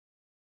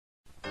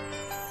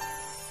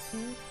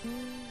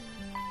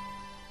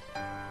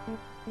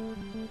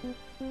International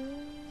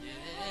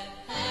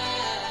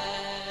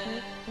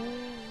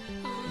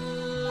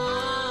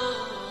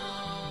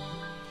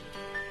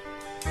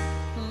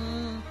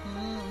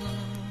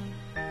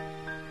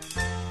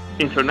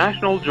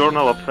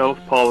Journal of Health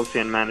Policy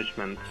and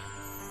Management.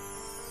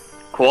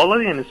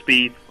 Quality and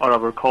speed are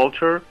our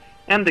culture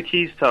and the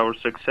keys to our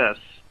success.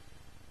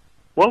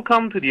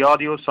 Welcome to the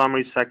audio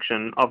summary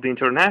section of the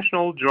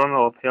International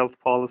Journal of Health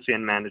Policy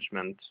and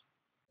Management.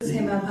 This is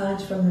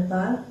Hema from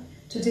Nepal.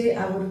 Today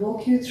I would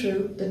walk you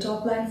through the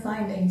top-line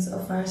findings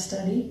of our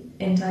study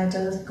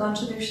entitled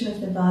Contribution of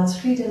Nepal's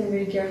Free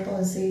Delivery Care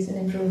Policies in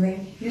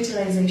Improving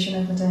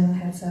Utilization of Maternal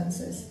Health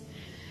Services.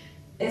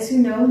 As you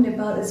know,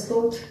 Nepal is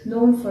both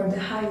known for the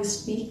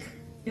highest peak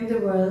in the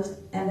world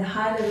and the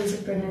high levels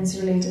of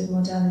pregnancy-related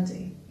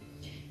mortality.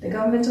 The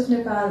government of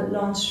Nepal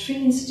launched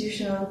free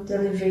institutional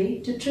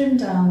delivery to trim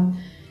down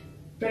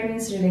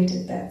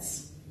pregnancy-related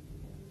deaths.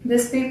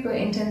 This paper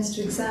intends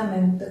to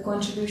examine the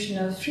contribution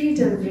of free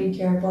delivery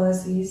care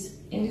policies,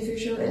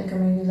 individual and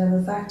community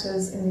level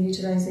factors in the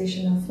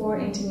utilization of 4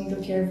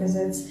 antenatal care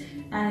visits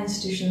and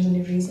institutional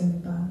deliveries in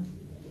Nepal.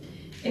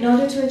 In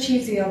order to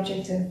achieve the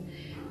objective,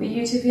 we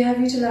have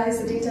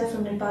utilized the data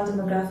from Nepal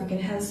Demographic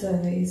and Health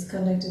Surveys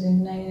conducted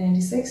in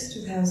 1996,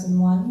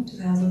 2001,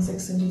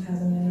 2006 and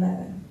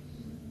 2011.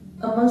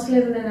 A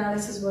multi-level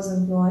analysis was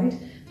employed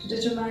to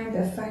determine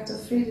the effect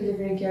of free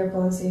delivery care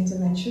policy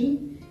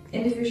intervention,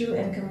 individual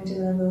and community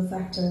level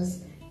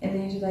factors in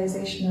the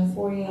utilization of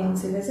 4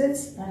 ANC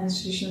visits and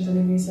institutional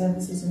delivery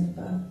services in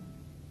Nepal.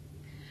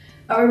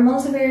 Our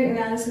multivariate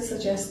analysis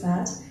suggests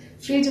that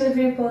free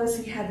delivery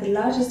policy had the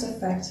largest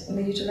effect in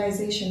the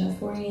utilization of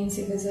 4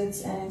 ANC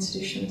visits and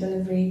institutional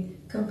delivery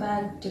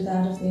compared to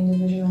that of the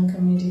individual and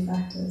community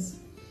factors.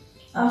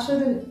 After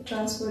the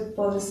transport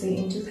policy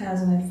in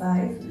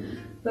 2005,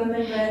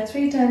 women were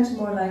 3 times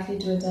more likely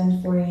to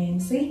attend 4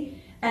 ANC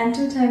and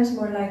 2 times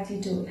more likely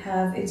to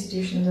have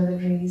institutional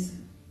deliveries.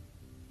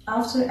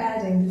 After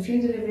adding the free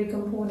delivery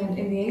component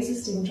in the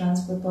existing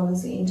transport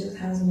policy in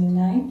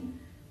 2009,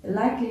 the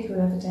likelihood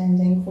of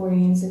attending 4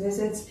 ANC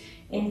visits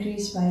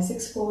increased by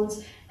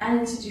 6-folds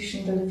and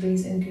institutional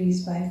deliveries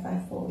increased by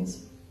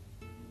 5-folds.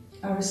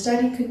 Our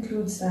study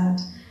concludes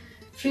that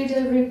free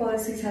delivery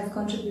policies have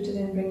contributed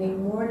in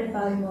bringing more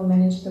Nepali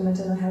women into the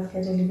maternal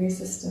healthcare delivery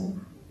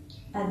system.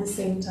 At the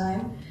same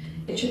time,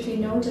 it should be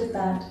noted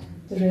that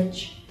the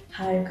rich,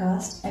 higher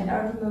caste and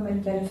urban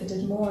women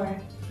benefited more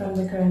from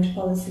the current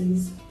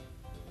policies.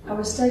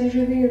 Our study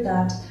revealed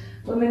that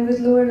women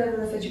with lower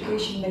level of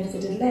education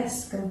benefited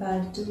less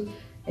compared to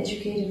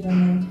educated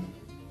women.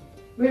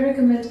 We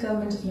recommend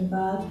Government of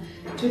Nepal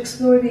to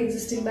explore the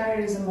existing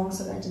barriers among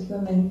selected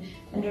women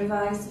and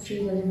revise the free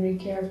delivery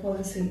care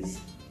policies.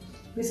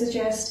 We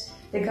suggest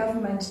the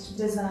government to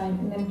design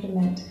and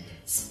implement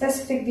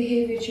specific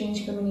behavior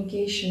change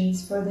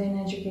communications for the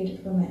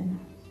uneducated women.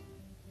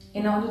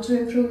 In order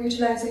to improve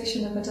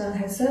utilization of maternal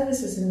health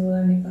services in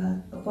rural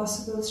Nepal, a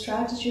possible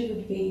strategy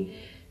would be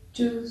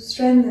to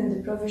strengthen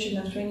the provision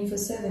of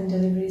 24/7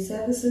 delivery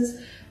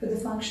services with a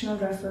functional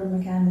referral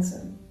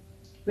mechanism.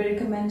 We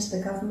recommend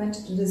the government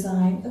to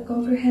design a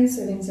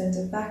comprehensive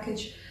incentive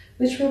package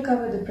which will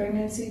cover the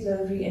pregnancy,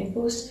 delivery and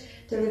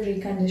post-delivery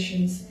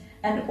conditions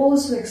and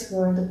also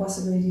explore the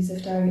possibilities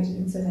of targeted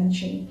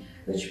intervention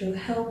which will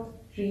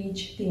help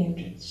reach the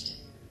enriched.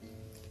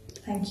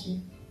 Thank you.